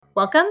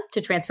Welcome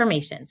to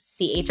Transformations,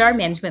 the HR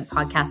management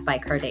podcast by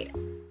CarData.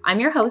 I'm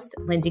your host,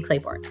 Lindsay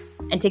Clayborne,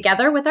 and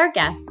together with our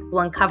guests,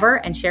 we'll uncover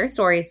and share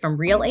stories from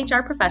real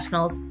HR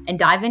professionals and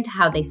dive into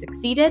how they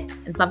succeeded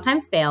and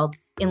sometimes failed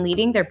in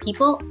leading their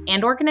people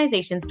and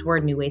organizations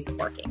toward new ways of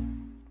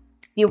working.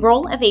 The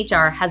role of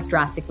HR has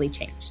drastically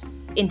changed.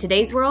 In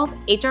today's world,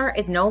 HR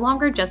is no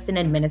longer just an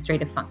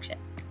administrative function.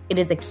 It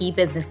is a key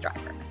business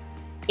driver.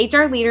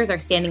 HR leaders are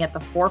standing at the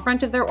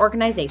forefront of their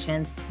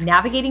organizations,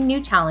 navigating new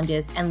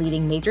challenges and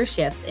leading major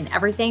shifts in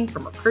everything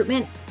from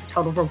recruitment,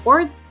 total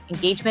rewards,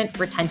 engagement,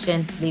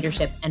 retention,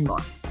 leadership, and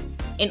more.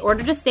 In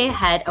order to stay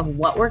ahead of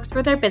what works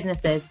for their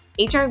businesses,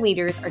 HR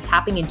leaders are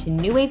tapping into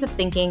new ways of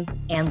thinking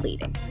and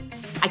leading.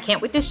 I can't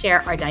wait to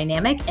share our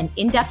dynamic and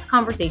in-depth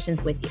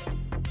conversations with you.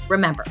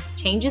 Remember,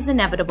 change is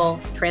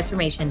inevitable,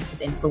 transformation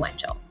is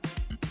influential.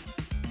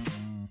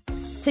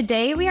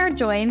 Today, we are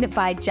joined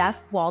by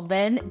Jeff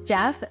Waldman.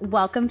 Jeff,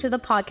 welcome to the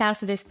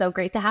podcast. It is so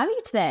great to have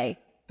you today.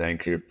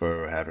 Thank you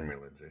for having me,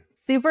 Lindsay.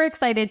 Super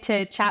excited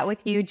to chat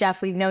with you,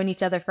 Jeff. We've known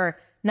each other for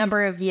a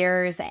number of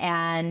years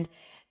and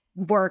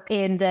work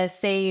in the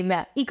same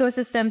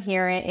ecosystem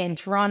here in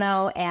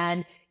Toronto.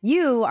 And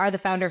you are the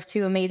founder of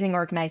two amazing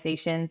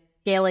organizations,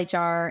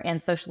 ScaleHR and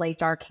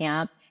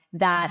SocialHRCamp,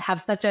 that have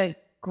such a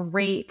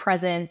great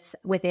presence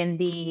within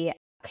the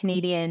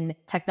Canadian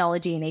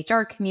technology and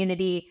HR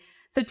community.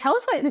 So tell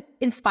us what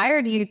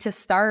inspired you to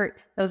start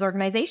those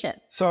organizations.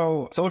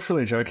 So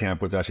SocialHRCamp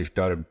was actually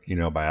started,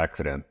 by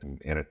accident,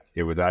 and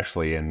it was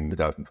actually in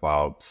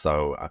 2012.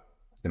 So,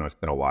 it's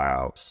been a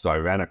while. So I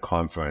ran a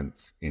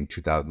conference in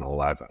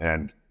 2011,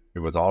 and it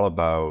was all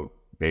about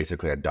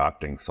basically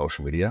adopting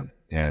social media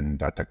and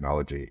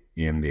technology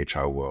in the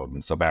HR world.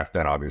 And so back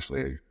then,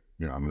 obviously,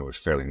 it was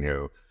fairly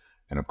new.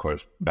 And of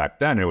course, back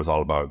then it was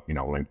all about,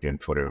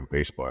 LinkedIn, Twitter, and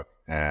Facebook,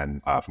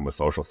 and from the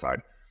social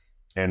side.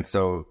 And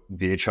so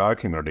the HR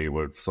community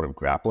was sort of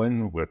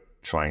grappling with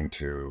trying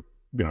to,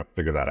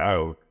 figure that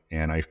out.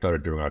 And I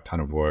started doing a ton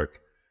of work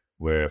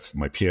with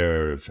my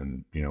peers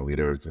and,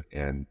 leaders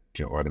and,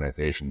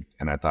 organizations.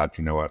 And I thought,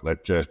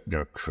 let's just,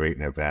 create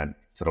an event,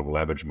 sort of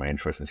leverage my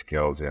interest and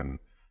skills in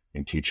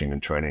teaching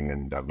and training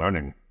and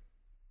learning,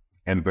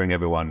 and bring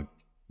everyone,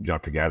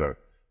 together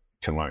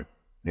to learn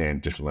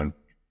and just learn,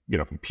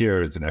 from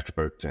peers and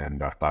experts and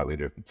thought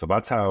leaders. So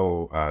that's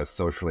how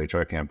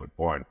SocialHRCamp was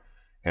born.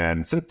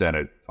 And since then,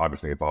 it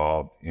obviously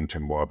evolved into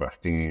more of a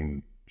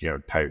theme,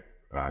 type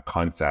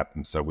concept.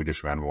 And so we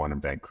just ran one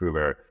in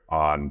Vancouver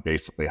on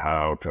basically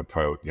how to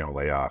approach,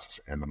 layoffs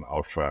and an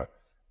ultra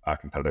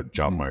competitive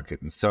job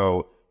market. And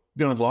so,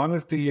 as long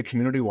as the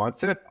community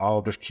wants it,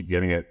 I'll just keep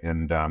giving it.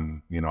 And,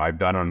 I've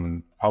done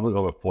on probably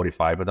over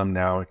 45 of them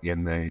now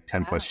in the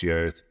 10 plus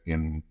years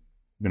in,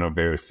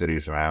 various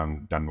cities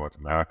around North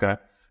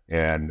America.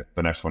 And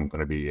the next one's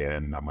going to be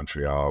in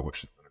Montreal,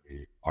 which is going to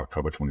be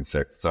October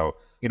 26th. So,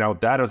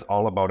 that is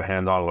all about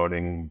hands-on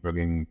learning,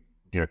 bringing,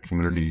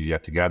 community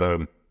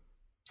together,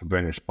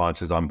 bringing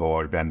sponsors on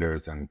board,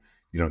 vendors, and,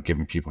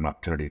 giving people an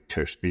opportunity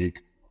to speak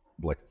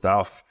like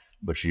yourself,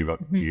 which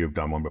you've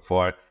done one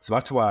before. So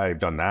that's why I've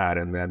done that.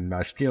 And then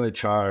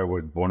ScaleHR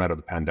was born out of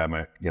the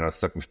pandemic,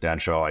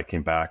 circumstantial. I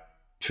came back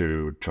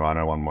to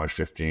Toronto on March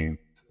 15th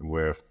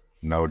with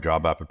no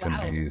job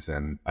opportunities. Wow.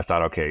 And I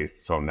thought, okay,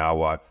 so now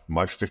what?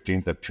 March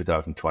 15th of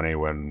 2020,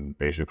 when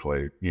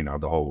basically,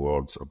 the whole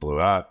world sort of blew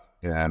up.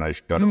 And I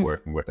started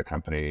working with a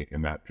company,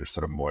 and that just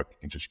sort of morphed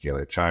into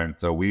ScaleHR. And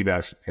so we've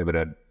actually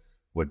pivoted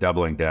with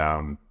doubling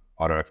down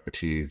on our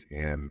expertise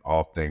in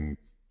all things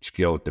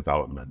skill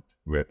development,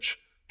 which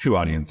two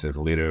audiences,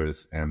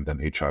 leaders and then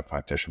HR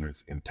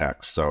practitioners in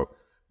tech. So,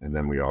 and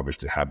then we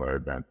obviously have our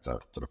event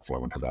that sort of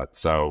flow into that.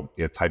 So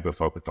it's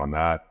hyper-focused on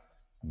that.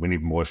 We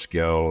need more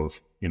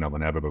skills,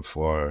 than ever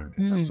before.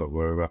 And that's what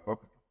we're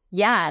focused.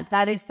 Yeah,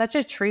 that is such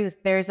a truth.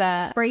 There's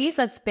a phrase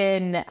that's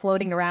been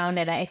floating around,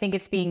 and I think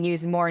it's being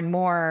used more and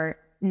more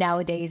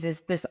nowadays,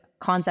 is this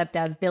concept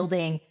of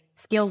building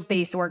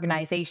skills-based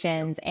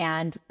organizations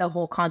and the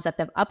whole concept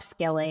of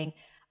upskilling.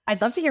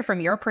 I'd love to hear from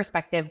your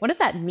perspective. What does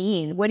that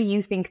mean? What do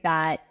you think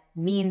that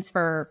means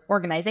for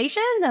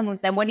organizations? And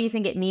then what do you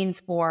think it means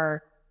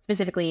for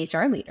specifically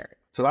HR leaders?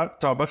 So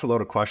that's a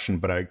loaded question,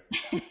 but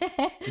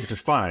which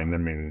is fine. I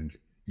mean,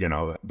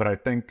 but I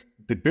think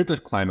the business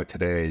climate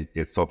today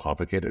is so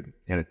complicated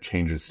and it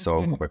changes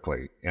so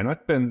quickly. And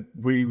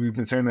we've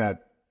been saying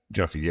that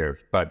for years,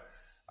 but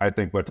I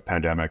think what the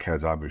pandemic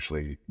has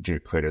obviously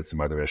created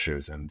some other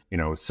issues. And,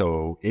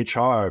 so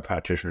HR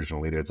practitioners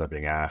and leaders are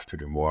being asked to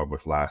do more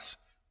with less.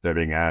 They're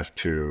being asked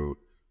to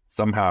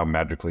somehow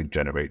magically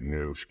generate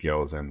new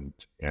skills and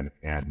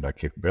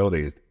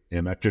capabilities.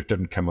 And that just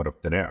doesn't come out of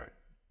thin air.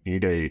 You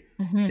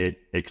need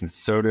a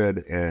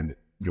concerted and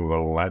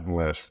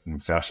relentless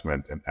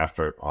investment and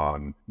effort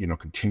on,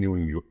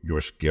 continuing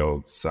your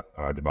skills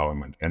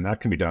development. And that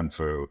can be done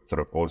through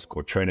sort of old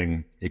school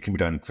training. It can be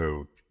done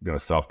through,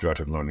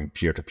 self-directed learning,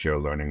 peer-to-peer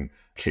learning,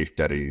 case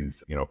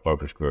studies,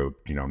 focus group,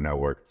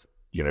 networks,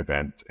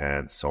 events,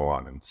 and so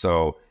on. And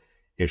so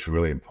it's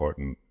really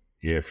important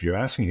if you're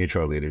asking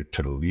HR leader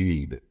to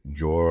lead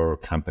your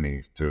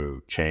company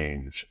through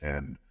change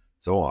and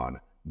so on,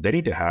 they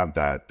need to have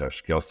that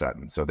skill set.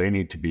 And so they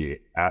need to be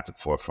at the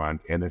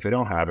forefront. And if they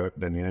don't have it,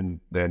 then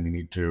you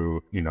need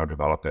to,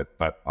 develop it.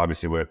 But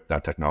obviously with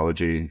that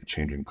technology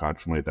changing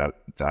constantly,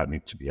 that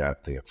needs to be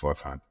at the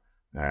forefront.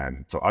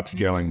 And so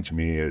upskilling to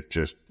me is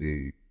just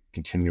the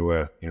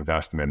continuous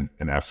investment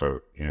and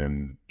effort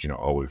in,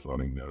 always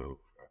learning new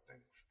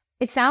things.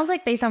 It sounds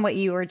like, based on what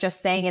you were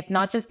just saying, it's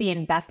not just the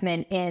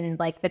investment in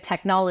like the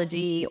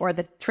technology or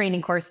the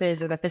training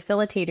courses or the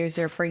facilitators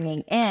you're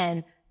bringing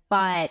in,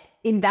 but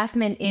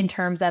investment in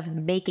terms of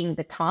making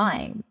the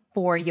time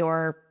for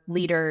your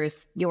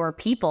leaders, your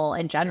people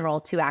in general,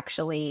 to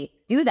actually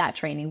do that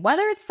training,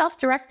 whether it's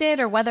self-directed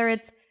or whether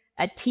it's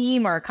a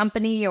team or a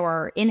company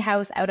or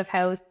in-house,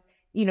 out-of-house.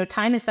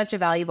 Time is such a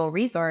valuable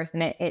resource.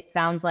 And it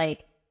sounds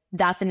like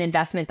that's an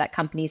investment that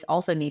companies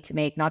also need to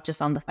make, not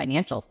just on the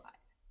financial side.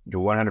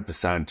 You're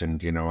 100%.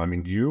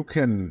 And, you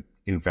can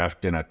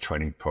invest in a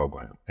training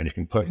program, and you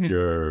can put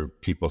your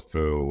people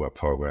through a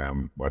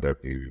program, whether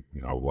it be,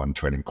 one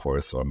training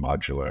course or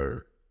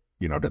modular,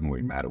 doesn't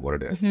really matter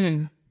what it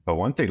is. But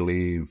once they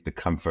leave the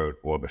comfort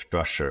or the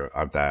structure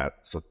of that,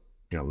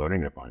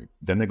 learning environment,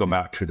 then they go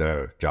back to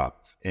their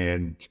jobs.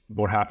 And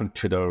what happened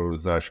to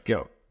those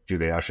skills? Do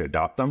they actually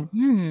adopt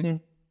them?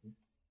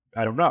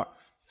 I don't know.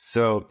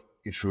 So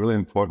it's really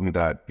important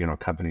that,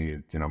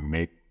 companies,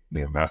 make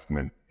the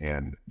investment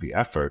and the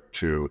effort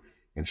to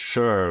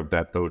ensure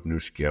that those new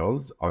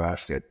skills are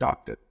actually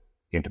adopted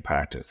into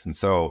practice. And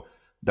so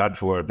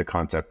that's where the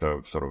concept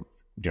of sort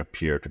of,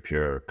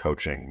 peer-to-peer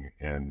coaching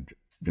and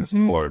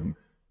support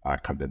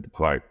comes into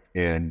play.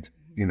 And,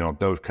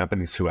 those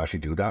companies who actually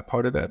do that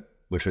part of it,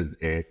 which is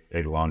a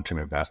long-term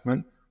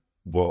investment,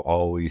 will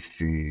always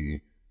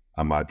see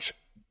a much,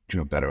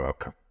 better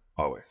outcome,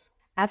 always.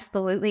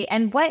 Absolutely.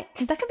 And that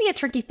can be a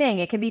tricky thing.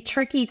 It can be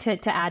tricky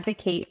to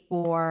advocate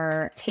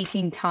for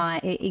taking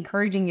time,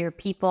 encouraging your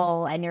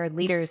people and your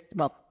leaders,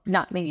 well,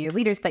 not maybe your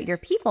leaders, but your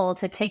people,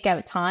 to take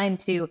out time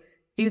to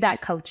do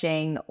that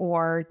coaching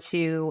or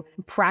to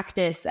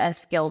practice a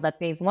skill that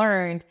they've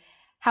learned.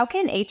 How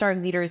can HR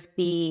leaders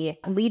be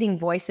leading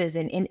voices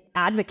and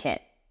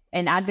advocate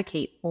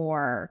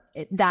for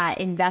that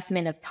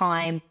investment of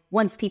time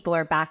once people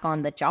are back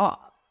on the job?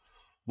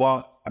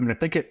 Well, I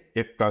think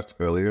it starts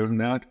earlier than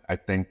that. I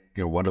think,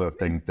 one of the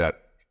things that,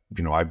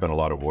 I've done a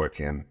lot of work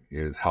in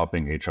is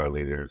helping HR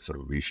leaders sort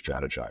of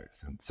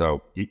re-strategize. And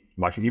so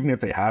even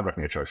if they have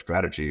an HR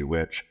strategy,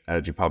 which,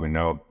 as you probably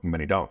know,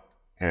 many don't,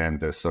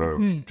 and they're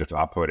sort of just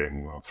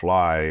operating on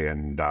fly,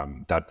 and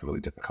that's really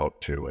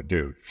difficult to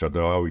do. So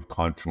they're always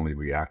constantly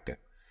reacting.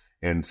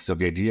 And so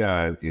the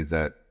idea is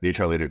that the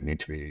HR leaders need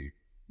to be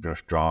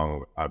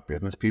strong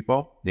business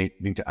people. They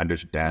need to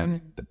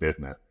understand the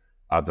business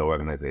of the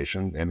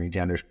organization, and we need to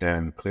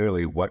understand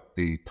clearly what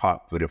the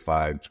top 3 to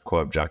 5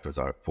 core objectives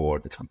are for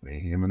the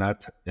company.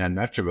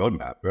 That's your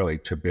roadmap, really,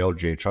 to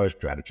build your HR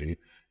strategy.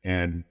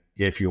 And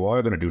if you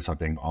are going to do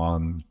something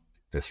on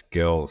the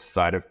skills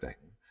side of things,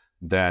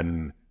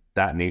 then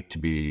that needs to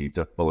be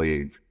just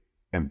fully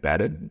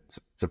embedded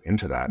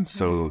into that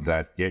so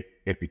that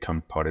it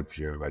becomes part of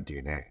your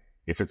DNA.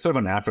 If it's sort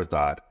of an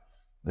afterthought,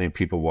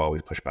 people will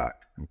always push back.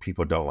 And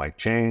people don't like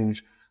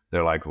change.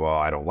 They're like, well,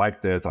 I don't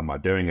like this, I'm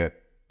not doing it.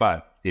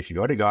 But if you've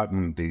already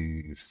gotten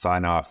the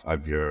sign-off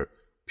of your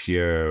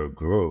peer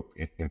group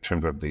in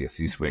terms of the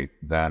C-suite,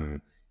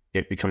 then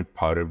it becomes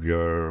part of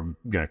your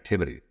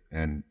activity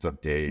and the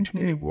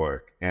day-to-day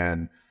work.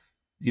 And,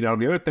 the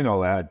other thing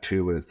I'll add,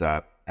 too, is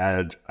that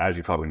as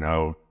you probably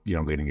know,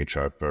 leading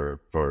HR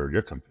for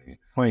your company,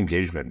 employee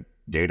engagement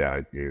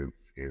data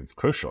is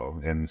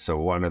crucial. And so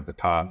one of the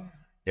top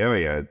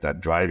areas that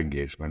drive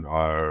engagement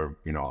are,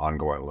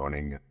 ongoing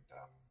learning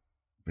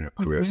and,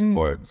 career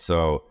support.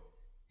 So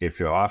if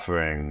you're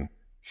offering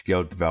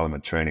skill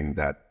development training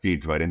that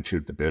feeds right into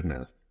the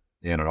business,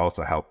 and it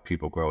also helps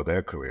people grow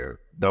their career,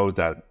 those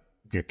that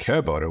care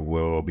about it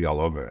will be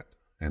all over it.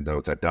 And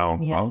those that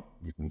don't, well,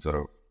 you can sort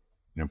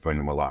of bring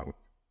them along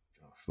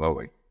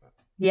slowly.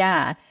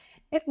 Yeah.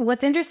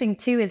 What's interesting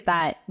too is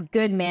that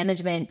good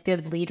management,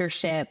 good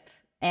leadership,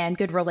 and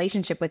good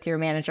relationship with your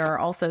manager are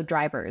also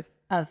drivers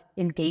of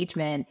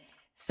engagement.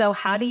 So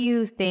how do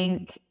you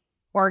think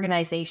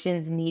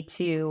organizations need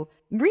to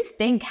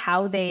rethink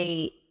how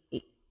they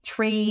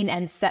train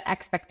and set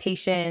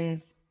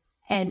expectations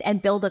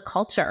and build a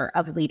culture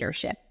of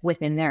leadership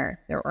within their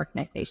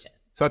organization?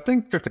 So I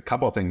think just a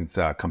couple of things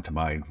come to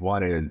mind.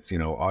 One is,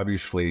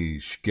 obviously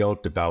skill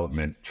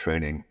development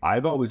training.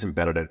 I've always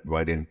embedded it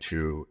right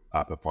into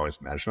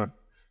performance management.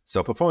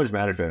 So performance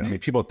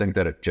management, people think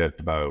that it's just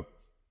about,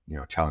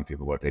 telling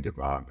people what they did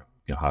wrong,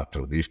 how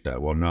to release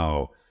that. Well,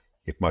 no,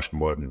 it's much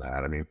more than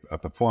that. A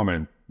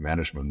performance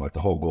management, like the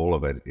whole goal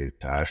of it is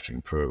to actually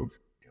improve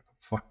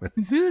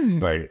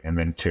performance, right? And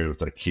then to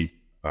sort of keep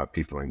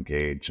people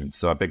engaged. And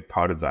so a big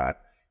part of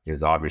that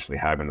is obviously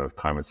having those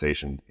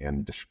conversations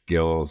and the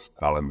skills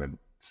development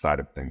side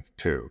of things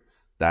too.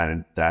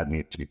 That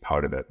needs to be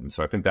part of it. And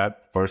so I think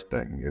that first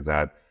thing is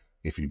that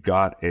if you've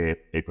got a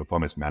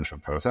performance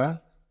management process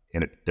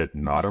and it does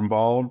not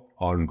involve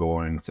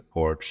ongoing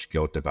support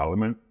skill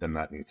development, then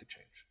that needs to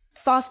change.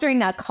 fostering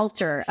that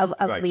culture of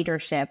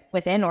leadership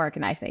within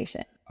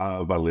organization.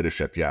 About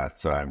leadership, yeah.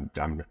 So I'm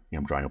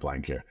drawing a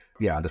blank here.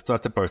 Yeah, that's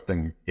the first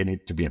thing. It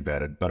needs to be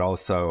embedded, but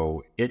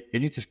also it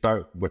needs to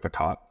start with the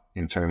top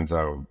in terms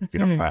of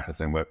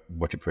practicing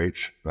what you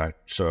preach, right?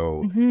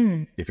 So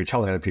if you're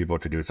telling other people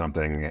to do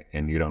something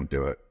and you don't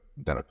do it,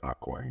 then it's not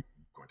going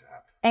to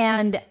happen.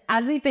 And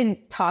as we've been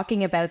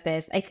talking about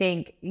this, I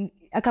think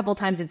a couple of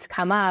times it's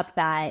come up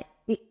that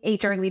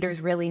HR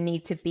leaders really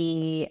need to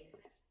be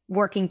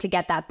working to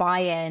get that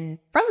buy-in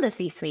from the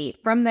C-suite,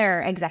 from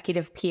their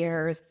executive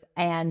peers,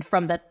 and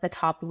from the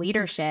top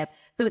leadership.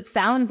 So it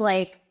sounds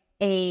like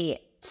a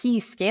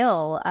key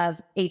skill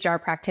of HR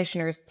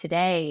practitioners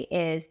today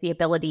is the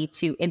ability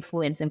to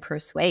influence and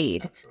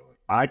persuade. Absolutely.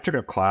 I took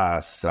a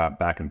class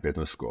back in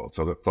business school.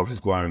 So this is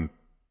going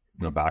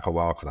back a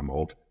while because I'm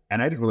old.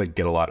 And I didn't really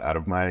get a lot out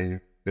of my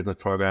business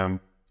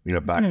program,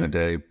 back in the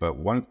day. But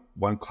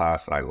one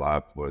class that I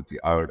loved was the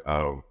art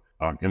of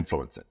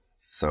influencing.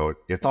 So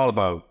it's all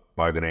about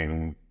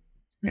bargaining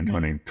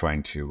and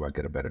trying to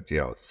get a better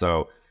deal.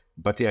 So,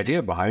 but the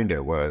idea behind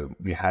it was,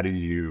 how do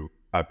you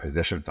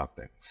position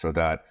something so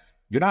that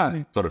you're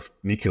not sort of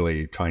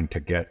sneakily trying to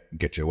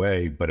get your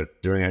way, but it's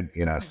doing it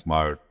in a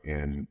smart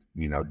and,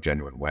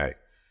 genuine way.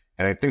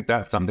 And I think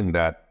that's something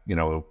that,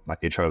 like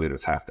HR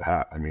leaders have to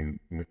have. I mean,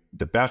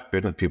 the best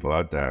business people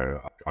out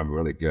there are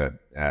really good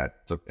at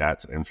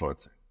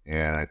influencing.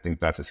 And I think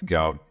that's a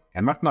skill.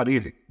 And that's not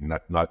easy.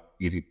 Not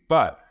easy,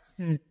 but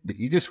the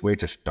easiest way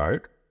to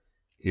start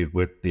is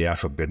with the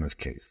actual business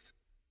case.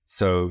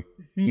 So,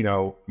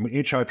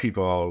 HR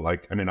people,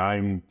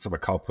 I'm sort of a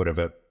culprit of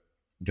it,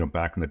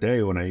 back in the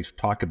day when I used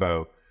to talk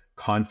about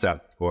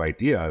concept or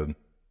idea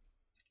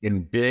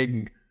in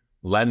big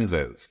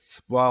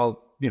lenses.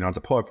 Well,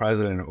 the poor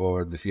president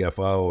or the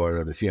CFO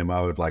or the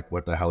CMO is like,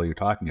 what the hell are you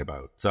talking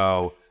about?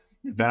 So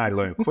then I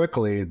learned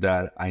quickly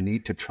that I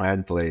need to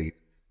translate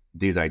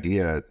these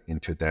ideas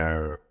into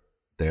their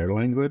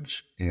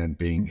language and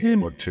being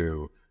able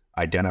to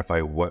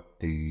identify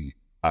what the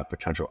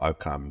potential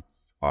outcomes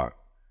are.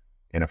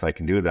 And if I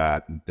can do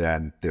that,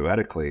 then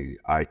theoretically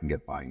I can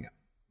get buy-in.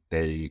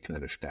 They can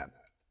understand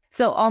that.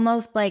 So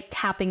almost like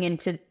tapping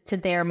into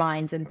their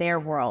minds and their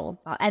world.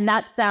 And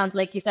that sounds,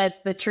 like you said,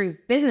 the true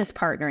business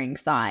partnering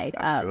side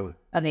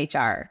of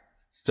HR.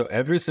 So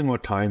every single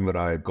time that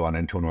I've gone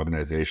into an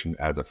organization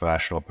as a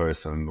professional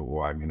person,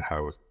 or I'm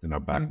in-house,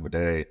 back in the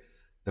day,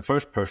 the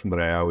first person that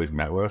I always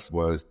met with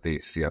was the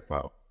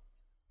CFO.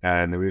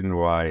 And the reason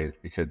why is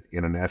because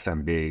in an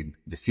SMB,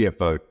 the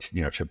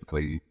CFO,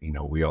 typically,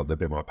 wield a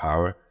bit more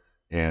power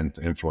and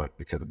influence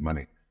because of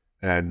money.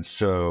 And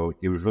so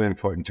it was really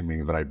important to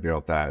me that I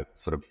built that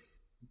sort of,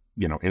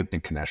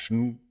 instant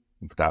connection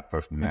with that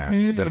person there,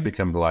 so that it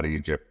becomes a lot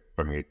easier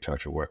for me to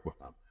actually work with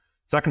them.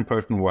 Second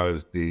person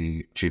was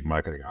the chief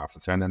marketing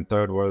officer, and then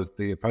third was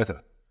the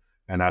president.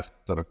 And that's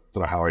sort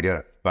of how I did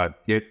it. But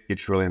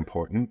it's really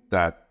important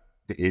that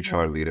the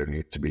HR leader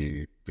needs to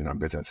be,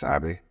 business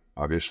savvy,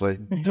 obviously,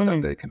 so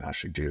that they can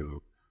actually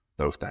do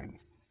those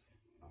things.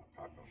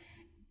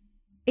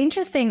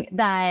 Interesting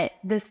that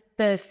the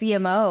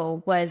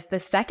CMO was the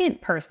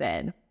second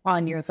person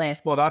on your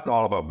list. Well, that's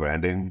all about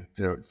branding.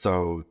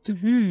 So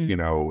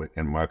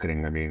in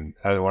marketing, I mean,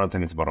 one of the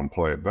things about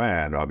employer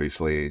brand,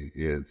 obviously,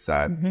 is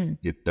that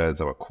it does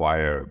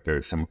require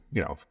very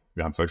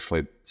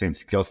virtually the same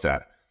skill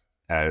set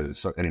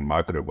as any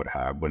marketer would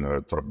have when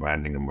they're sort of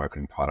branding and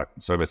marketing product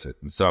and services.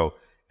 And so,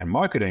 and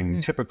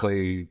marketing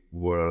typically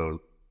were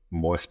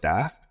more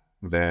staffed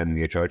than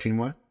the HR team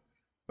was.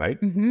 Right?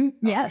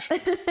 Yes.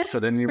 So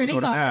then you would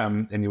go to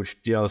them and you would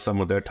steal some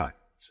of their time.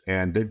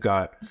 And they've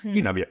got,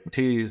 the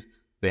expertise,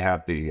 they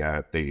have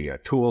the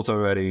tools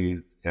already.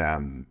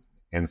 And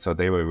so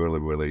they were really,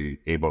 really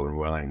able and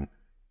willing.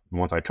 And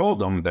once I told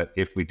them that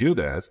if we do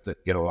this, that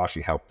it'll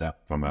actually help them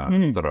from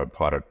a sort of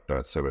product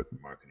service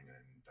marketing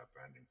and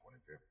branding point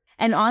of view.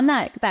 And on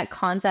that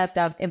concept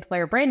of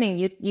employer branding,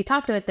 you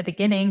talked about at the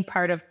beginning,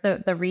 part of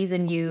the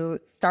reason you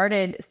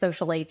started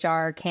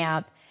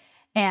SocialHRCamp.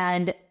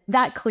 And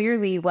that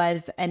clearly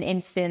was an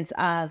instance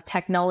of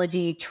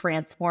technology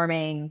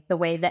transforming the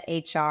way that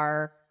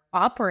HR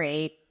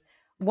operates.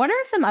 What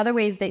are some other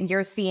ways that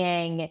you're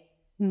seeing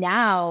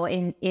now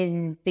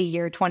in the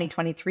year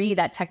 2023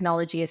 that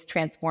technology is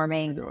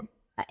transforming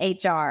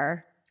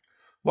HR?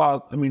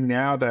 Well, I mean,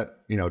 now that,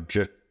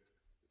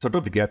 so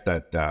don't forget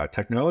that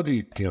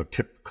technology,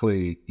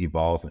 typically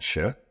evolves and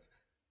shifts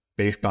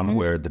based on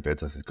where the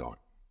business is going.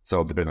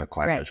 So the business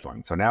climate is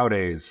going. So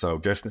nowadays,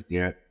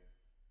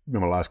 in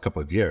the last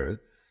couple of years,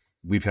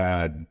 we've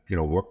had,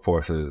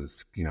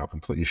 workforces,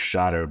 completely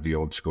shattered the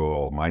old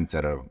school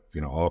mindset of,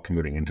 all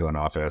commuting into an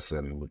office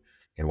and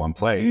in one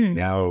place.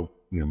 Now,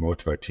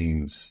 most of our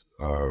teams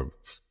are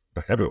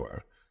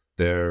everywhere.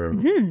 They're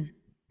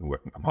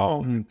working from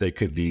home. They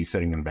could be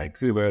sitting in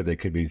Vancouver. They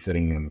could be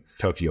sitting in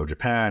Tokyo,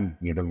 Japan.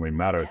 It doesn't really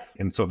matter.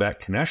 And so that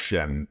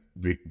connection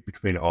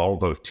between all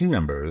those team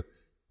members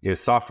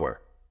is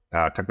software.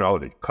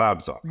 Technology,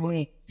 cloud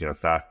software,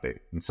 SaaS-based.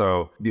 And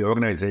so the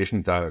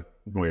organizations that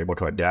were able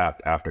to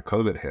adapt after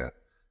COVID hit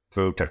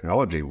through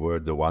technology were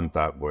the ones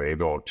that were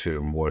able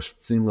to more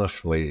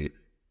seamlessly,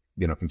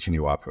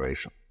 continue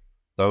operation.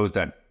 Those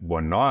that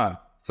were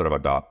not sort of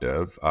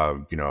adoptive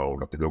of,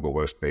 like the Google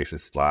Workspaces,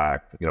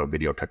 Slack,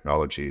 video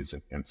technologies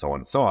and so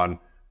on,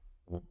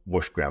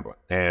 were scrambling.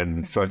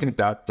 And so I think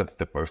that's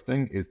the first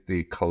thing is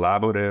the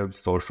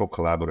social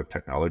collaborative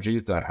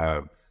technologies that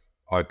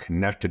are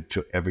connected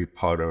to every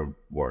part of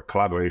work,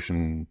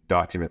 collaboration,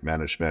 document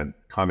management,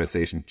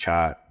 conversation,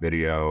 chat,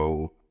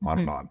 video, on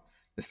and on.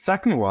 The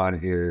second one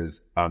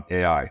is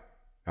AI,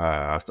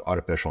 so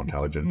artificial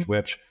intelligence,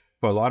 which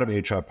for a lot of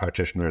HR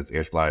practitioners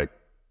is like,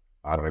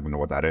 I don't even know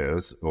what that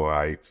is, or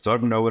I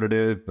sort of know what it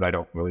is, but I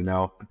don't really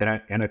know.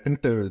 And I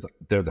think there's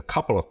a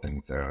couple of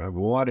things there.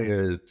 One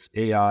is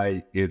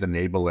AI is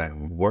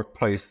enabling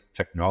workplace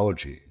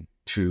technology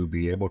to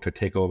be able to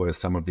take over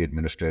some of the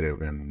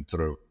administrative and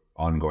sort of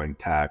ongoing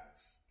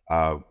tasks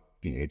of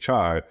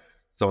HR.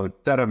 So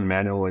instead of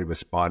manually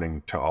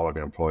responding to all of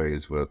your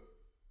employees with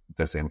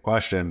the same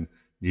question,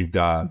 you've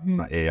got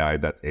AI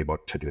that's able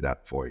to do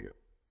that for you.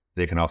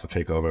 They can also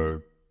take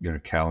over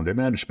calendar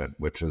management,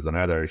 which is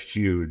another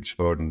huge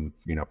burden,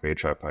 for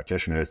HR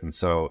practitioners.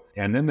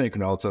 And then they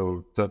can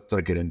also sort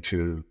of get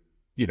into,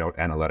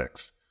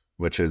 analytics,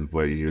 which is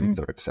where you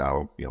sort of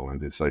excel,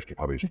 and this like you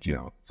probably,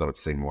 sort of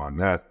say more on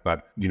that.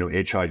 But,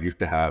 HR used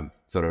to have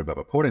sort of a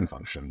reporting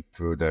function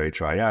through the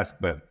HRIS,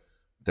 but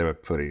they were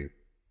pretty,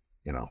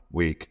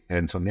 weak.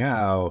 And so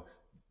now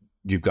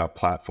you've got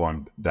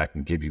platform that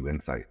can give you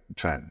insight,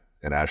 trend,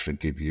 and actually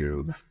give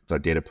you the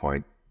data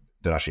point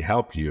that actually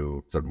help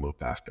you sort of move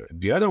faster.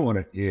 The other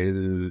one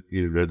is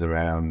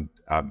around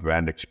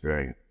brand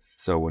experience.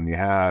 So when you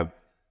have,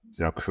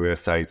 career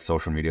sites,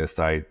 social media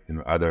sites,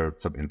 other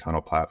sort of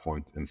internal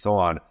platforms and so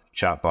on,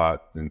 chatbot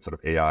and sort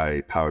of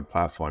AI-powered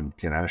platform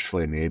can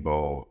actually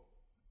enable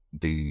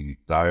the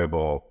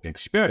valuable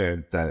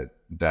experience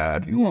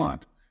that you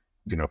want,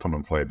 from an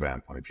employee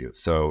brand point of view.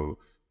 So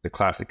the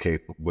classic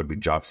case would be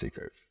job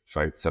seekers,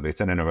 right? So they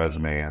send in a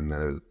resume and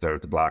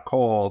there's a black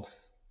hole.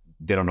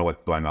 They don't know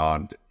what's going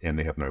on and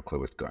they have no clue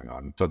what's going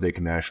on. So they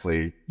can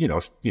actually,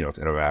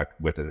 interact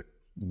with an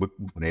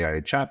AI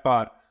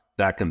chatbot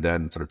that can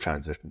then sort of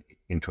transition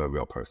into a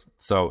real person.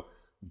 So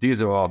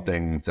these are all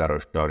things that are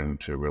starting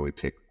to really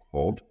take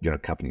hold.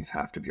 Companies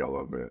have to be all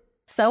over it.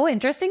 So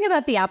interesting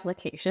about the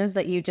applications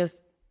that you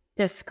just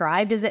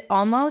described is it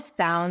almost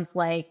sounds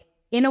like,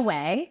 in a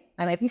way,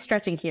 I might be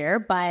stretching here,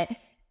 but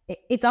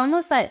it's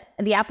almost that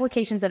the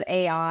applications of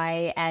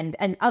AI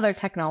and other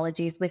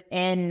technologies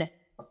within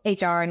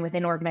HR and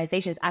within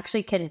organizations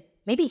actually can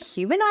maybe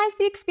humanize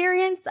the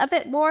experience a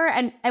bit more.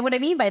 And what I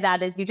mean by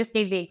that is you just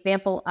gave the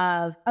example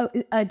of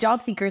a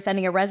job seeker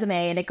sending a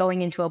resume and it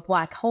going into a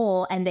black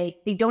hole, and they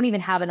don't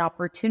even have an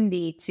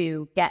opportunity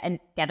to get an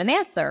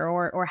answer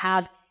or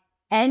have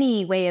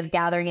any way of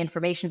gathering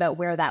information about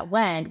where that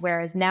went.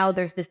 Whereas now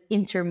there's this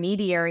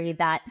intermediary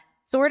that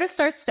sort of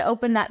starts to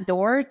open that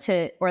door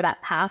to, or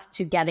that path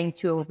to getting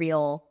to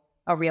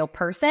a real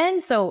person.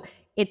 So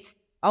it's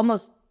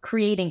almost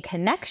creating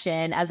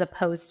connection as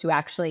opposed to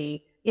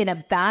actually in a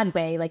bad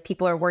way. Like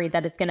people are worried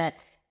that it's going to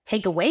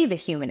take away the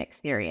human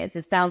experience.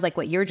 It sounds like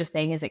what you're just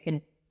saying is it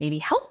can maybe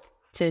help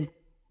to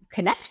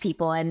connect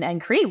people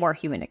and create more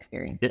human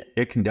experience.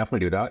 It can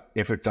definitely do that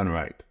if it's done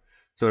right.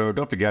 So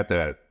don't forget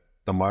that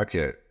the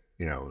market,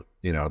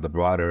 the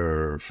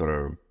broader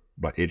sort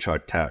of HR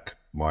tech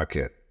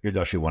market is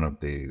actually one of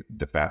the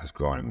fastest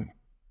growing,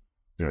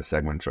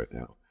 segments right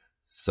now.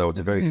 So it's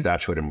a very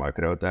saturated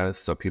market out there.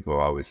 So people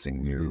are always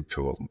seeing new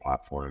tools and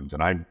platforms.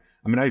 And I've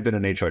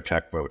been in HR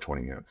tech for over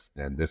 20 years,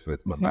 and this was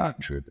back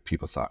to the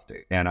PeopleSoft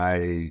days. And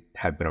I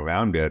have been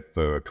around it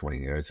for 20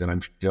 years, and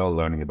I'm still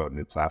learning about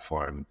new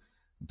platforms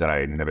that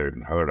I never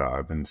even heard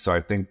of. And so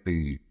I think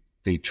the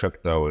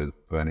trick, though, is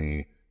for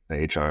any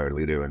HR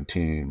leader and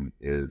team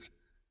is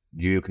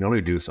you can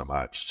only do so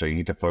much. So you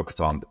need to focus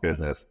on the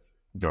business,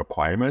 the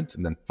requirements,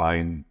 and then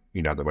find,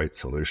 the right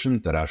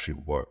solutions that actually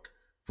work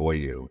for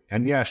you.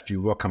 And yes,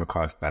 you will come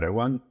across better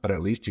ones, but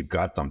at least you've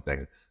got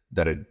something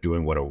that is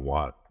doing what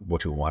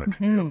you want it to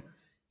do.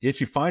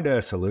 If you find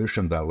a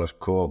solution that looks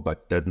cool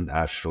but doesn't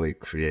actually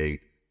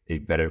create a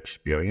better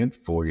experience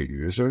for your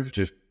users,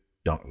 just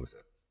don't use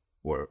it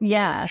or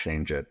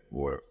change it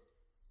or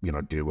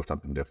deal with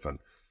something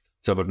different.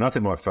 So there's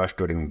nothing more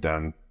frustrating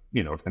than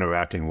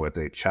interacting with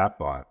a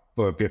chatbot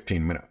for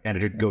 15 minutes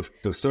and it goes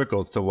through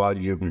circles. So while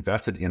you've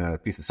invested in a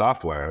piece of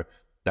software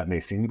that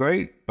may seem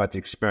great, but the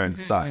experience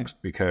sucks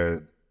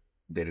because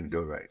they didn't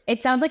do it right.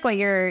 It sounds like what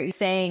you're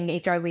saying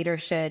HR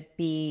leaders should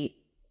be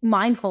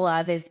mindful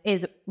of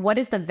is what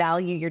is the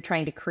value you're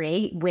trying to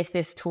create with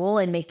this tool,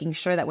 and making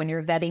sure that when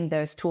you're vetting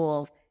those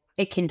tools,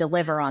 it can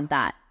deliver on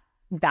that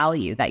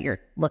value that you're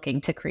looking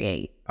to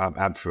create.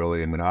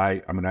 Absolutely.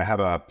 I have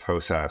a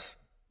process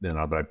that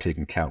I've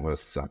taken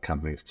countless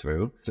companies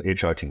through, so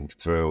HR teams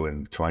through,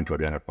 and trying to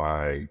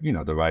identify,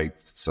 the right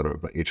sort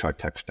of HR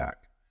tech stack.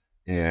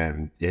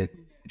 And it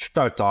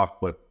starts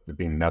off with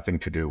being nothing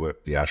to do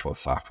with the actual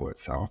software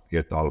itself.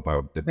 It's all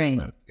about the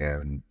business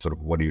and sort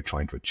of what are you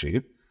trying to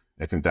achieve.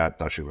 I think that's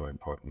actually really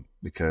important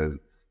because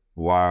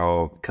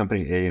while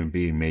company A and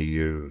B may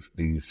use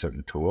these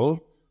certain tools,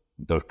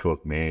 those tools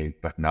may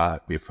but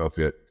not be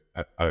appropriate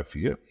for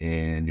you.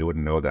 And you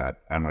wouldn't know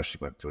that unless you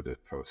went through this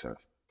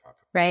process.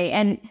 Right.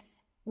 And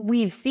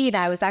we've seen,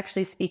 I was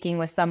actually speaking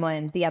with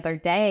someone the other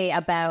day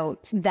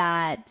about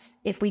that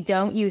if we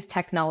don't use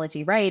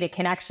technology right, it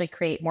can actually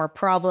create more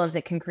problems.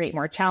 It can create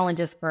more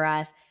challenges for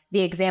us.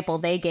 The example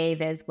they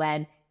gave is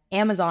when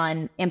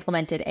Amazon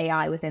implemented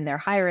AI within their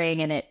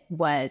hiring, and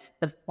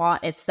the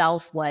bot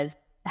itself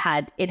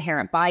had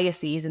inherent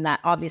biases, and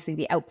that obviously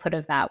the output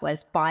of that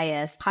was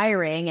biased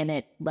hiring, and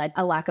it led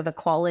a lack of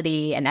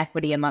equality and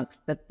equity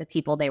amongst the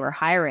people they were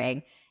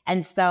hiring.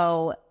 And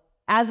so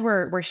as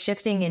we're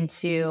shifting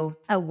into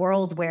a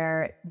world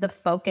where the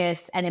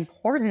focus and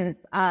importance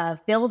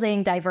of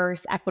building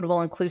diverse, equitable,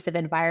 inclusive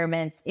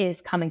environments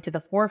is coming to the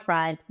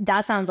forefront,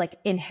 that sounds like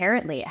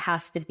inherently it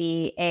has to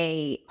be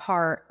a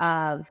part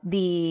of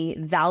the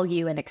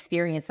value and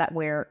experience that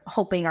we're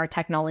hoping our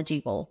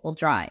technology will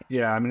drive.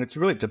 Yeah, I mean, it's a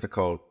really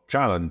difficult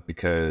challenge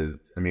because,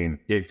 I mean,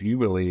 if you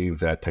believe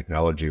that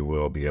technology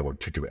will be able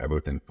to do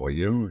everything for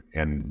you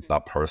and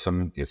that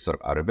person is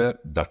sort of out of it,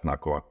 that's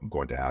not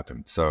going to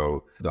happen.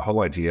 So the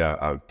whole idea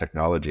of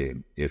technology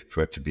is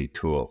for it to be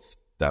tools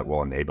that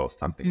will enable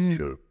something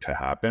to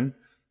happen.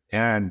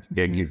 And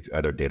it gives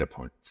other data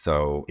points.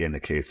 So in the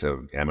case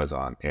of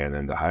Amazon and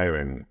in the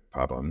hiring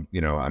problem,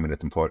 I mean,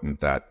 it's important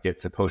that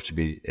it's supposed to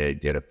be a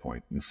data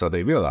point. And so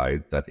they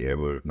realized that it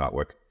was not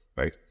working,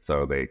 right?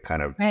 So they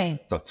kind of,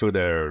 so through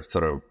their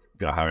sort of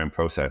hiring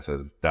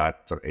processes,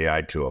 that sort of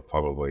AI tool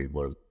probably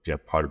was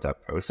just part of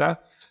that process.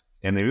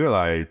 And they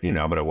realized,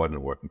 but it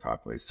wasn't working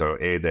properly. So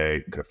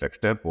they could have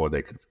fixed it or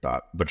they could have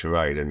stopped. But you're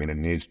right. I mean, it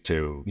needs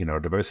to,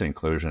 diversity and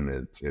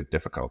inclusion is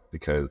difficult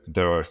because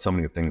there are so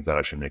many things that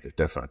actually make it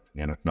different.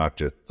 And it's not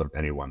just sort of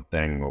any one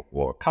thing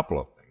or a couple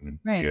of things.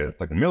 Right.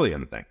 It's like a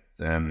million things.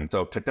 And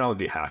so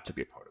technology has to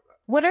be a part of that.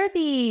 What are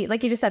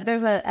like you just said,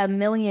 there's a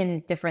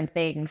million different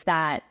things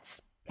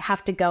that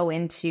have to go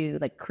into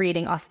like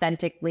creating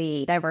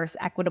authentically diverse,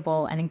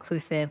 equitable, and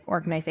inclusive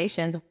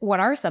organizations. What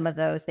are some of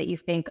those that you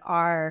think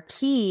are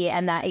key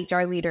and that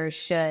HR leaders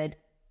should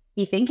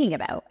be thinking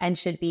about and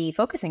should be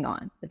focusing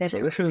on? So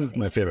this is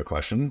my favorite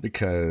question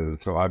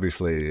because, so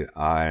obviously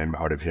I'm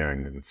hard of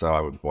hearing. And so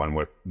I was born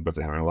with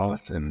the hearing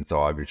loss. And so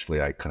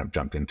obviously I kind of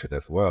jumped into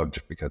this world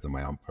just because of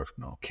my own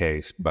personal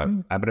case. But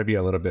I'm going to be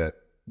a little bit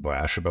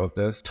brash about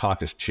this.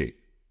 Talk is cheap.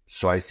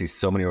 So I see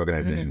so many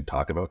organizations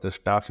talk about this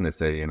stuff and they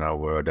say,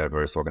 we're a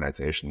diverse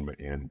organization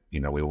and,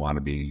 we want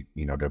to be,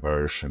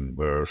 diverse and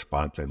we're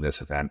sponsoring this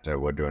event or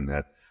we're doing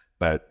that.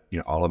 But,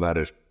 all of that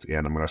is,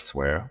 and I'm going to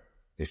swear,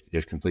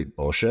 it's complete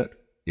bullshit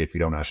if you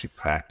don't actually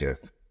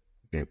practice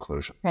the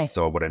inclusion. Right.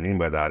 So what I mean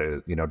by that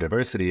is,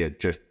 diversity is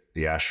just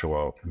the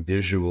actual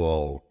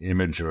visual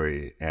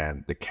imagery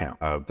and the count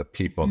of the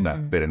people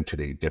that fit into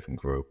the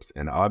different groups.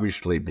 And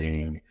obviously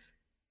being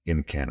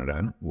in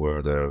Canada,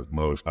 we're the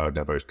most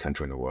diverse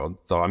country in the world.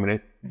 So, I mean,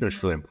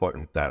 it's really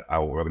important that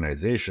our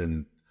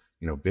organization,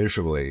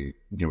 visually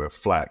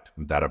reflect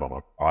that of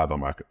our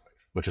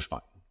marketplace, which is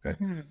fine.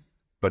 Okay.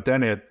 But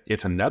then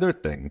it's another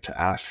thing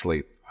to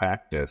actually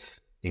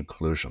practice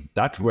inclusion.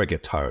 That's where it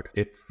gets hard.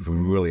 It's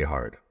really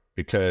hard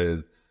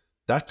because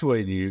that's where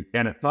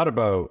and it's not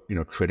about,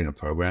 creating a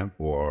program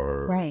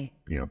or,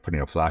 putting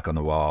a plaque on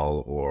the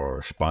wall or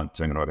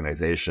sponsoring an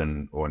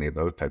organization or any of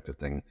those types of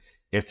things.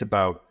 It's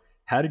about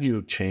how do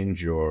you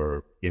change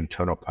your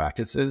internal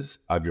practices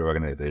of your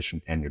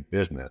organization and your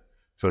business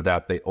so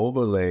that they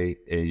overlay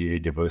a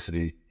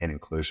diversity and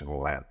inclusion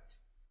lens?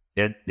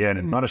 And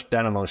it's not a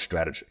standalone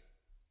strategy.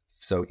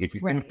 So if you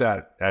think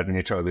that as an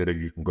HR leader,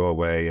 you can go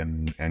away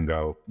and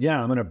go,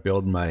 I'm going to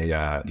build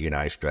my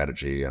D&I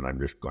strategy and I'm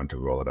just going to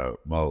roll it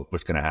out. Well,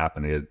 what's going to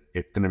happen is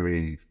it's going to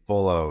be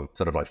full of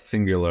sort of like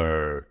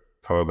singular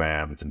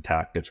programs and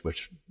tactics,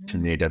 which to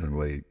me doesn't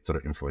really sort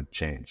of influence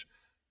change.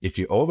 If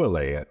you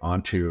overlay it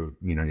onto,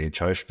 the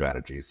HR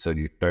strategies, so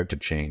you start to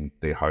change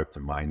the hearts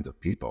and minds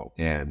of people,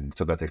 and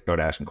so that they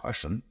start asking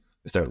questions,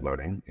 they start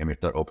learning, and they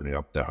start opening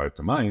up their hearts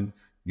and minds,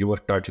 you will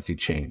start to see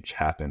change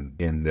happen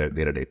in their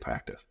day-to-day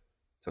practice.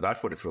 So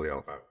that's what it's really all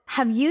about.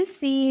 Have you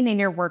seen in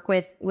your work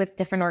with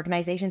different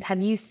organizations,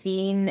 have you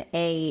seen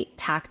a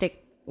tactic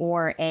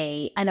or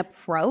an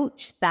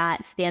approach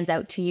that stands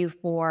out to you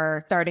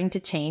for starting to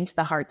change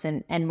the hearts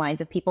and minds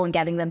of people and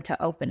getting them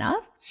to open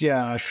up?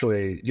 Yeah,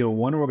 actually,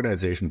 one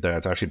organization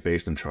that's actually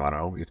based in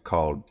Toronto, it's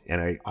called,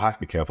 and I have to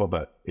be careful,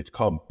 but it's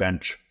called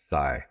Bench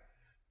Thigh.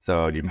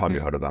 So you've probably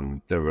heard of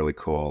them. They're a really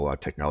cool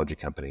technology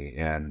company.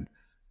 And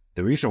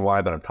the reason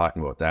why that I'm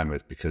talking about them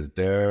is because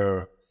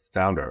their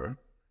founder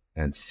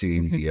and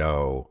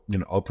CEO,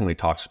 openly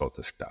talks about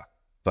this stuff.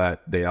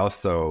 But they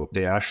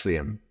actually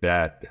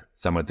embed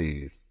some of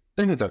these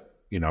things that,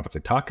 that they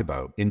talk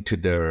about into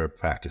their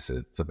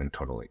practices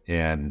internally.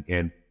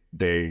 And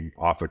they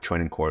offer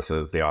training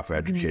courses, they offer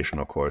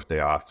educational courses,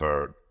 they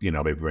offer,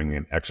 they bring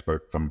in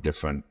experts from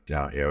different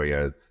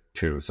areas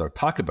to sort of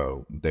talk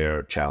about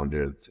their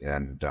challenges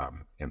and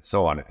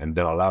so on, and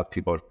then allow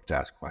people to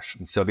ask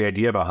questions. So the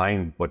idea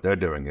behind what they're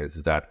doing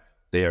is that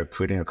they are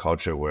creating a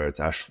culture where it's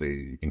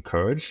actually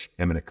encouraged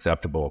and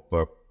acceptable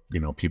for,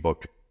 people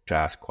to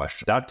ask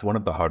questions. That's one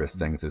of the hardest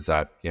things is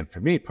that, and for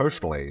me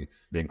personally,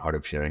 being hard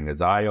of hearing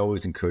is I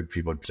always encourage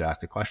people to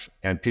ask a question.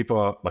 And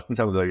people, like since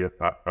I was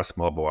a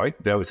small boy,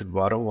 they always said,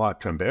 well, I don't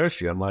want to embarrass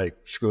you. I'm like,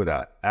 screw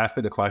that. Ask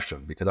me the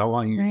question because I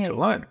want you to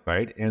learn,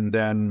 right? And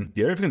then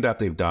the other thing that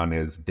they've done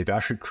is they've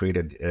actually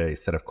created a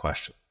set of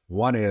questions.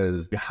 One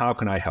is, how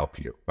can I help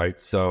you, right?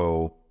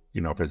 So,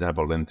 for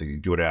example, Lindsay,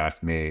 you would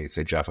ask me,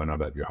 say, Jeff, I know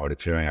that you're hard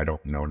of hearing. I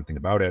don't know anything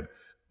about it,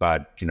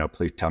 but,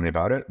 please tell me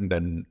about it. And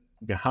then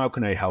how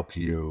can I help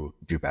you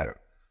do better?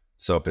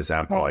 So, for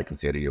example, I can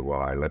say to you,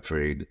 well, I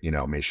literally,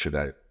 make sure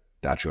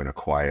that you're in a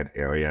quiet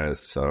area.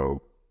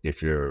 So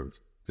if you're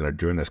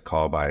doing this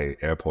call by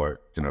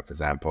airport, for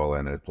example,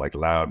 and it's like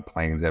loud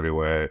planes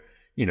everywhere,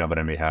 but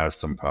I may have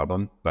some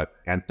problem,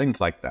 and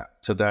things like that.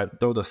 So that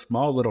those are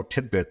small little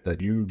tidbits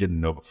that you didn't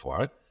know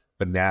before,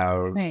 but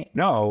now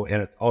know,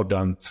 and it's all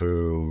done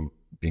through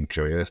being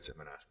curious and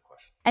asking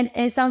questions. And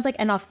it sounds like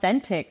an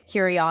authentic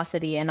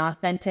curiosity, an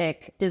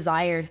authentic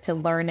desire to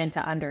learn and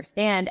to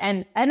understand,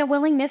 and a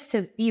willingness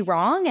to be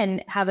wrong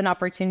and have an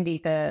opportunity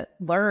to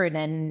learn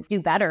and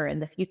do better in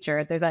the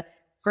future. There's a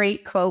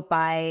great quote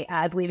by,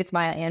 I believe it's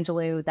Maya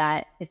Angelou,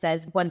 that it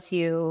says, once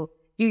you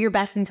do your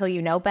best until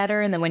you know better,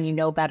 and then when you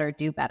know better,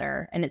 do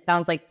better. And it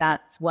sounds like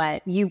that's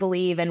what you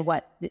believe and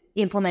what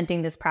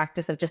implementing this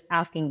practice of just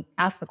ask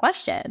the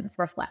question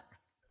reflects.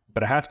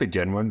 But it has to be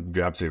genuine.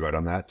 You're absolutely right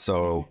on that.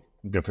 So,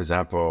 for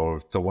example,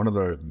 one of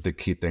the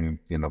key things,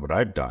 what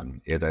I've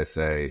done is I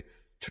say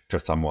to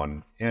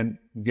someone, and,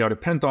 it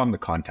depends on the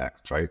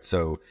context, right?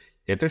 So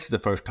if this is the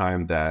first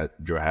time that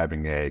you're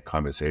having a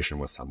conversation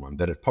with someone,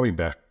 then it's probably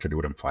best to do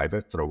it in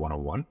private, sort of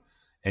one-on-one.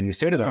 And you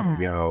say to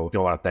them, I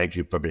want to thank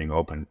you for being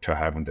open to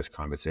having this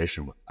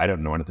conversation. I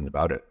don't know anything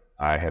about it.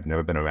 I have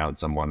never been around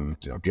someone,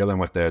 dealing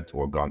with it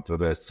or gone through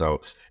this.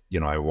 So,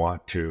 I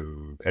want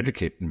to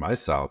educate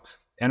myself.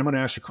 And I'm going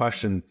to ask you a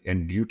question,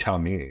 and you tell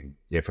me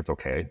if it's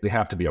okay. They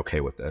have to be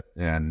okay with it.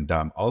 And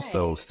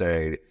also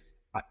say,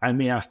 I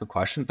may ask the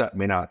questions that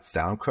may not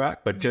sound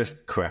correct, but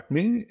just correct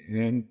me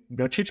and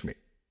teach me.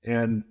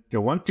 And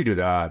once you do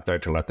that,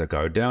 start to let their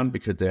guard down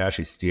because they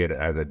actually see it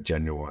as a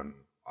genuine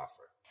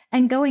offer.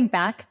 And going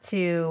back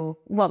to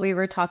what we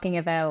were talking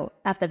about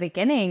at the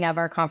beginning of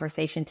our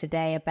conversation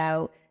today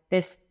about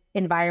this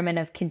environment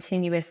of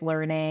continuous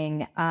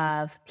learning,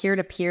 of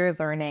peer-to-peer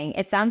learning,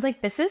 it sounds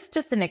like this is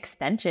just an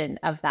extension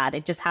of that.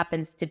 It just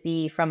happens to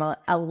be from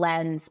a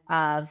lens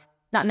of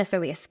not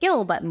necessarily a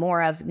skill, but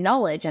more of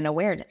knowledge and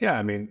awareness. Yeah,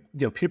 I mean,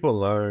 people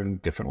learn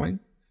differently.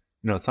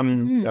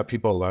 Some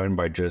people learn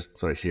by just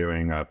sort of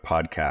hearing a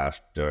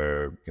podcast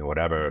or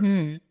whatever.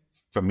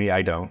 For me,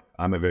 I don't.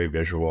 I'm a very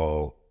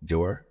visual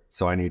doer.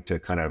 So I need to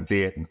kind of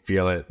see it and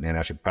feel it and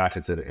actually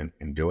practice it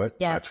and do it.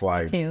 Yeah, that's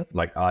why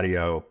like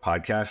audio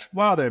podcasts,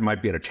 while they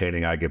might be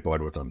entertaining, I get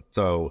bored with them.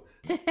 So,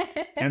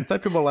 and some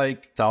people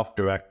like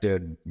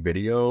self-directed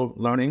video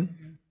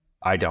learning.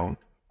 I don't.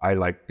 I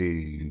like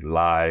the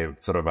live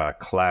sort of a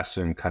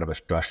classroom kind of a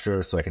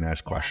structure so I can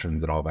ask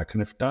questions and all that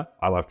kind of stuff.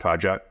 I love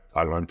project.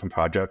 I learn from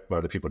project, but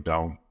other people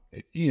don't.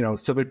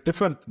 So they're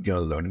different,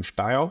 learning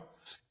style.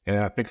 And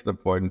I think it's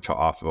important to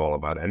offer all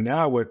about it. And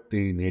now with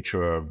the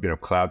nature of,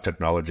 cloud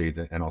technologies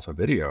and also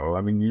video,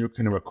 I mean, you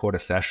can record a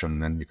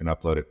session and you can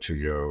upload it to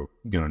your,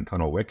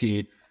 internal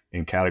wiki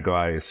and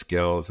categorize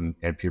skills and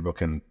people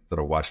can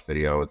sort of watch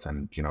videos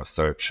and,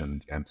 search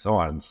and so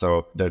on.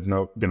 So there's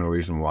no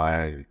reason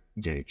why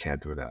you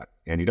can't do that.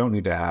 And you don't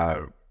need to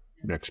have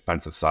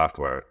expensive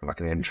software like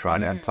an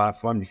intranet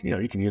platform.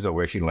 You can use a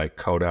wiki like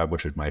Coda,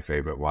 which is my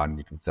favorite one.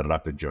 You can set it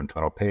up as your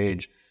internal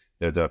page.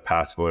 There's a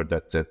password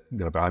that's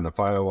behind the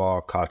firewall,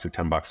 costs you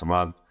 $10 a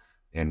month,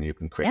 and you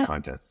can create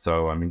content.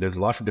 So, I mean, there's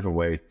lots of different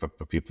ways for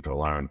people to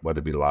learn, whether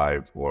it be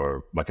live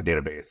or like a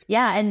database.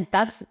 Yeah, and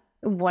that's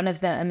one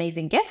of the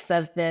amazing gifts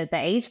of the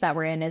age that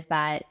we're in is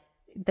that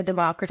the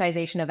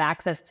democratization of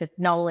access to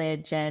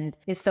knowledge and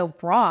is so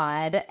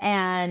broad.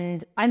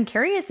 And I'm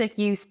curious if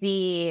you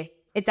see,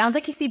 it sounds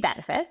like you see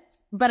benefits,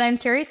 but I'm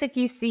curious if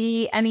you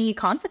see any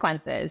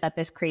consequences that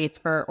this creates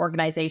for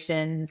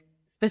organizations,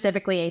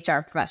 specifically HR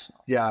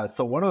professionals. Yeah.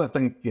 So one of the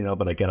things,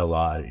 that I get a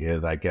lot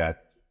is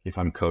if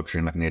I'm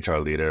coaching like an HR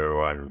leader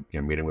or I'm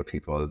meeting with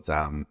people, it's,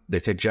 they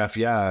say, Jeff,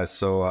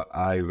 so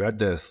I read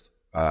this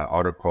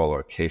article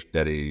or case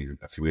study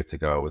a few weeks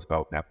ago. It was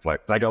about Netflix.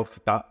 I go,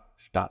 stop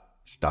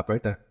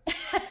right there.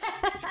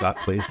 Stop,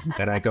 please.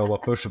 And I go,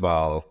 well, first of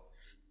all,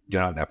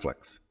 you're not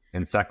Netflix.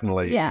 And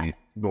secondly,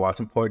 while it's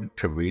important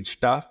to read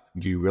stuff,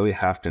 you really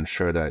have to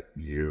ensure that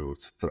you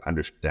sort of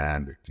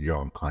understand your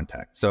own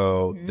context.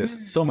 So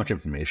there's so much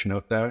information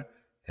out there,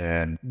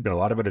 and a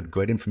lot of it is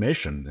great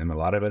information, and a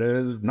lot of it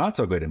is not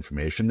so great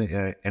information.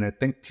 And I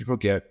think people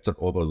get sort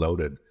of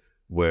overloaded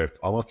with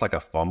almost like a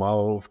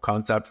FOMO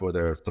concept where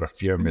they're sort of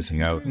fear of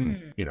missing out,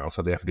 and,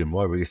 so they have to do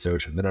more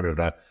research and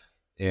da-da-da-da.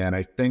 And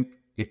I think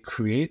it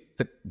creates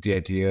the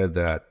idea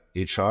that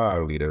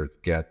HR leaders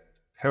get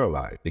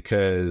paralyzed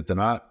because they're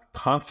not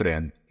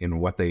confident in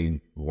what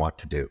they want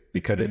to do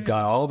because it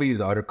got all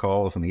these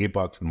articles and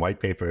ebooks and white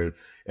papers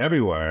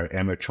everywhere,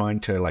 and they're trying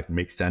to like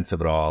make sense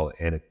of it all,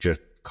 and it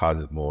just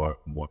causes more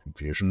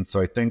confusion.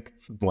 So I think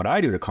what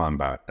I do to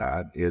combat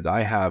that is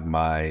I have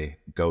my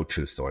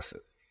go-to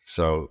sources.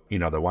 So,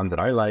 the ones that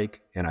I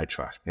like and I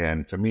trust.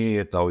 And for me,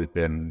 it's always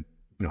been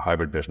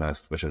Harvard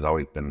Business, which has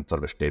always been sort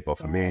of a staple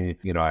for me.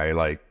 I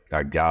like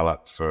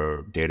Gallup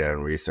for data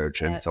and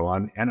research and so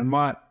on. And I'm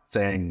not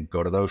saying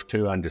go to those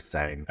two. I'm just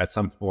saying at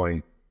some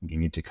point you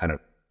need to kind of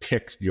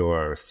pick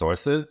your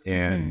sources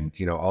and,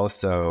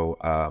 also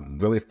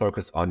really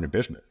focus on your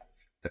business.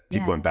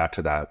 Keep going back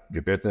to that.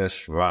 Your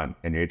business run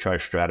and your HR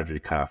strategy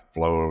kind of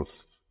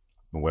flows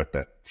with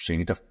it. So you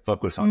need to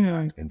focus on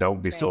that and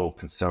don't be so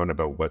concerned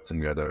about what's in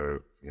the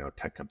other,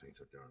 tech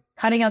companies are doing.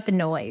 Cutting out the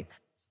noise,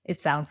 it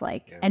sounds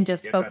like, and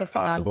just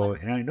focusing on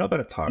what... And I know that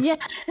it's hard. Yeah.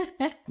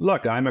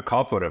 Look, I'm a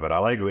culprit of it. I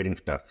like reading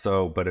stuff.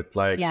 But it's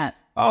like,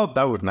 oh,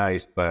 that was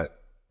nice,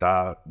 but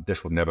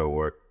this would never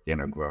work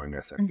in a growing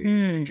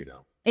SMB,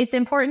 It's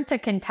important to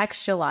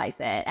contextualize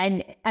it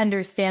and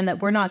understand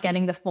that we're not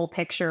getting the full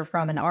picture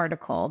from an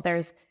article.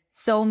 There's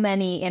so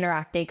many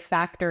interacting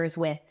factors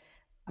with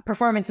a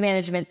performance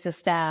management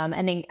system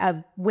and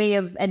a way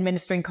of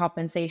administering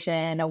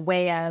compensation, a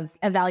way of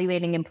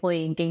evaluating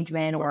employee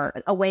engagement,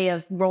 or a way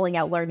of rolling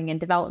out learning and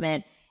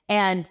development.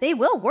 And they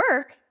will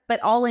work, but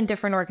all in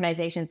different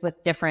organizations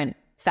with different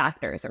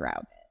factors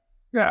around it.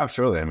 Yeah,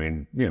 absolutely. I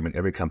mean,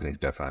 every company is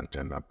different.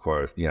 And of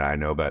course, I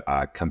know that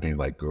a company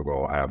like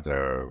Google have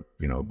their,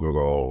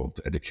 Google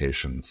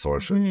education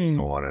sources and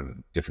so on,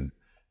 and different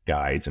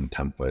guides and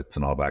templates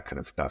and all that kind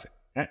of stuff.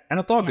 And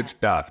it's all good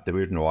stuff. The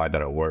reason why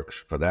that it works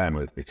for them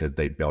is because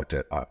they built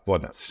it for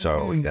them.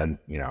 So then,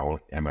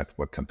 and that's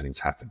what companies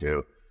have to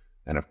do.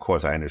 And of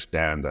course, I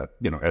understand that,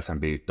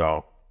 SMBs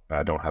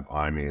don't have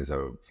armies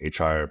of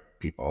HR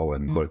people,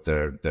 and of course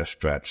they're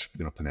stretched,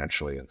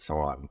 financially and so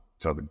on.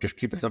 So just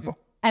keep it simple.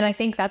 And I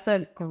think that's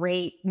a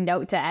great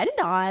note to end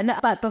on.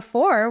 But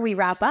before we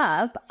wrap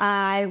up,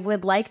 I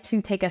would like to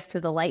take us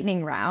to the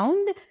lightning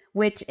round,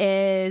 which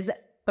is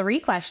 3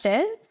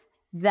 questions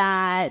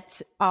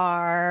that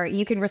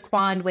you can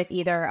respond with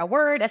either a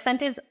word, a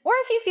sentence, or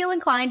if you feel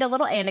inclined, a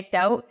little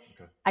anecdote.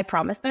 Okay. I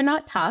promise they're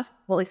not tough.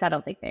 Well, at least I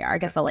don't think they are. I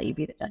guess I'll let you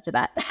be the judge of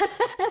that.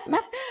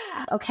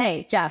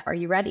 Okay, Jeff, are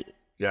you ready?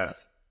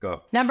 Yes,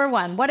 go. Number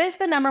 1, what is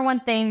the number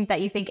 1 thing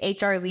that you think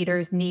HR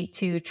leaders need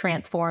to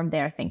transform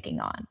their thinking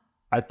on?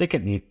 I think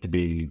it needs to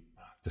be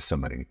just so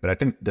many, but I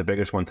think the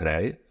biggest one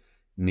today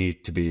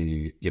needs to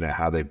be,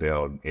 how they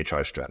build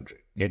HR strategy.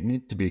 It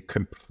needs to be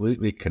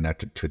completely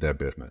connected to their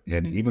business.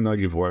 And even though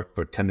you've worked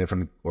for 10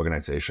 different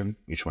organizations,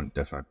 each one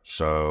different.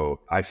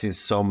 So I've seen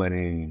so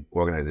many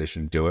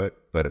organizations do it,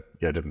 but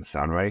it doesn't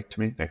sound right to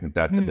me. I think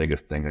that's the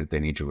biggest thing, that they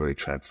need to really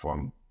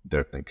transform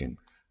their thinking.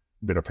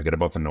 Forget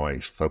about the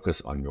noise,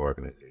 focus on your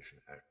organization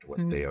as to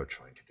what they are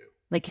trying to do.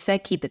 Like you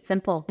said, keep it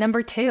simple.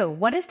 Number 2,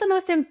 what is the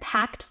most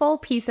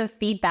impactful piece of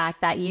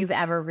feedback that you've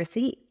ever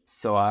received?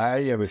 So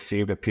I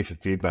received a piece of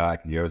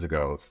feedback years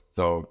ago.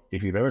 So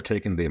if you've ever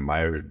taken the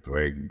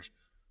Myers-Briggs,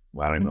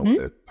 I don't know,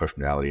 the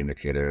personality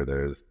indicator,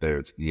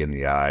 there's E in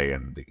the I,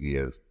 and the E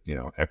is,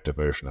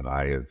 extroversion, and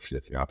I is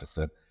the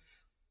opposite.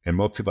 And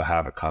most people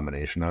have a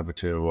combination of the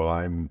two. Well,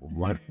 I'm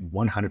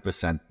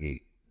 100%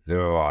 E,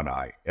 0 on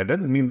I. It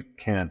doesn't mean it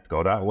can't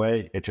go that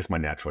way. It's just my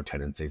natural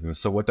tendencies. And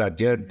so what that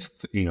did,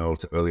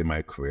 to early in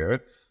my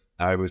career,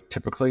 I was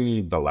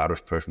typically the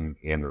loudest person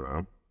in the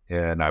room.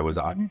 And I was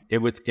it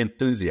was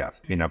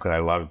enthusiasm, because I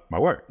love my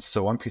work.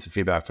 So one piece of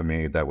feedback for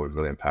me that was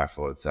really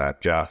impactful is that,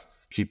 Jeff,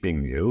 keep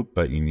being you,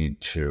 but you need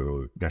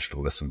to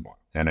actually listen more.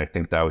 And I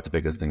think that was the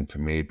biggest thing for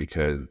me,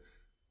 because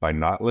by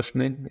not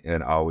listening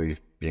and always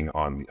being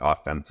on the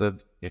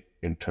offensive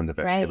in terms of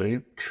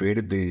activity,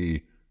 created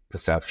the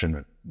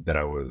perception that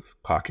I was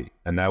cocky.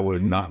 And that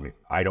was not me.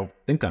 I don't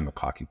think I'm a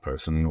cocky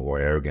person or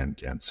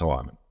arrogant and so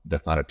on.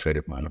 That's not a trait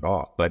of mine at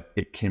all. But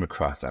it came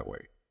across that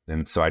way.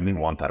 And so I didn't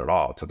want that at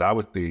all. So that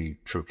was the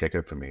true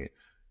kicker for me.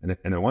 And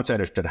then once I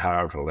understood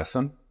how to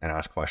listen and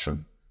ask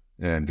questions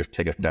and just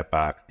take a step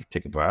back, just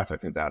take a breath, I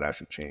think that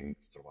actually changed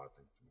a lot of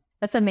things.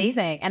 That's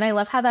amazing. And I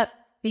love how that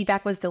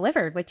feedback was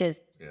delivered, which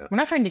is we're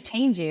not trying to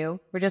change you.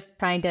 We're just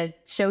trying to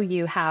show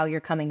you how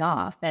you're coming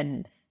off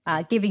and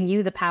giving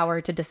you the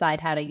power to decide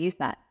how to use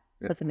that.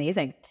 Yeah. That's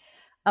amazing.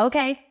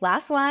 Okay,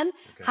 last one.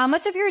 Okay. How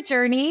much of your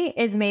journey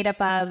is made up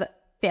of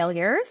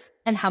failures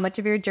and how much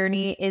of your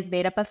journey is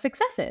made up of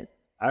successes?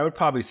 I would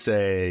probably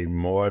say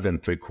more than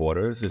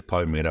 3/4 is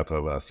probably made up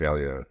of a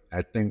failure.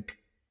 I think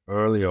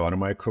early on in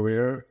my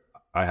career,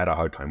 I had a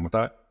hard time with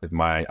that.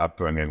 My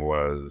upbringing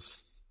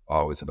was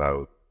always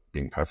about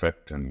being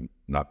perfect and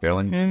not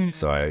failing.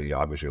 So I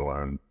obviously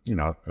learned,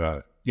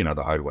 the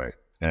hard way.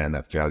 And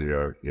that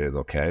failure is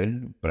okay.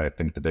 But I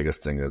think the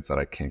biggest thing is that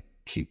I can't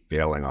keep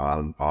failing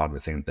on the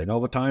same thing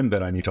all the time,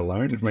 that I need to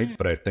learn. Right?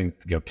 But I think,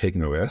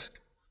 taking a risk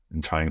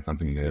and trying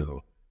something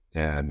new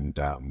and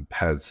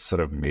has sort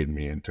of made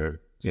me into,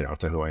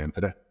 to who I am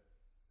today.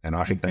 And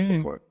I think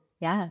thankful for it.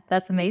 Yeah,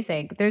 that's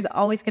amazing. There's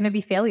always going to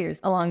be failures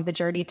along the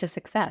journey to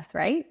success,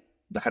 right?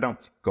 I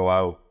don't go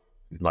out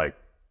like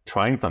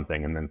trying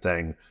something and then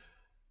saying,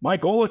 my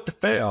goal is to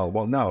fail.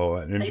 Well, no.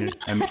 And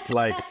it's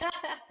like,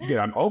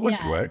 I'm open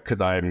to it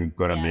because I'm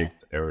going to make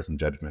errors in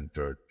judgment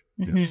or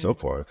so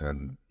forth.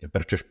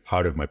 But it's just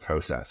part of my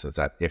process is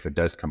that if it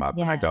does come up,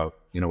 I go,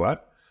 you know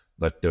what?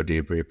 Let's do a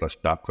debrief. Let's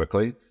stop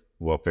quickly.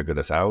 We'll figure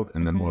this out.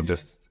 And then we'll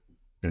just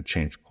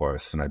change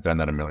course. And I've done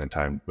that a million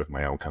times with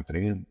my own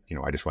company. And,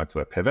 I just went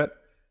through a pivot.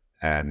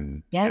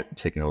 And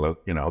taking a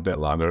look, a bit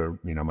longer,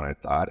 than I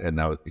thought. And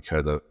that was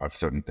because of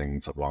certain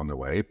things along the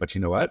way. But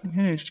you know what?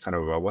 You just kind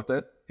of roll with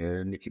it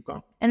and you keep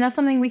going. And that's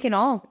something we can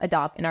all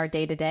adopt in our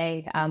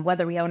day-to-day,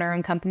 whether we own our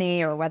own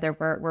company or whether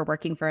we're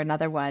working for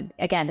another one.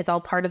 Again, it's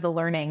all part of the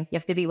learning. You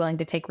have to be willing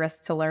to take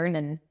risks to learn,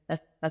 and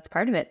that's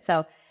part of it.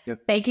 So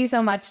thank you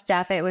so much,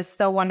 Jeff. It was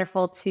so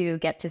wonderful to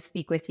get to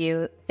speak with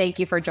you. Thank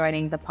you for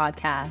joining the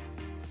podcast.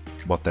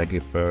 Well, thank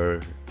you for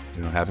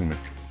having me.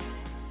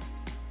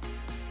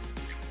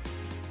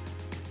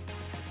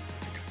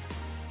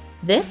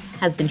 This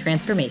has been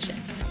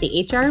Transformations,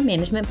 the HR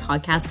management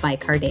podcast by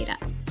CarData.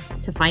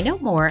 To find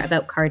out more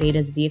about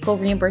CarData's vehicle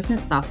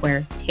reimbursement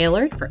software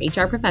tailored for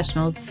HR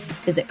professionals,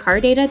 visit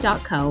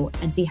cardata.co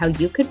and see how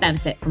you could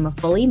benefit from a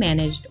fully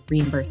managed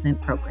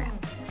reimbursement program.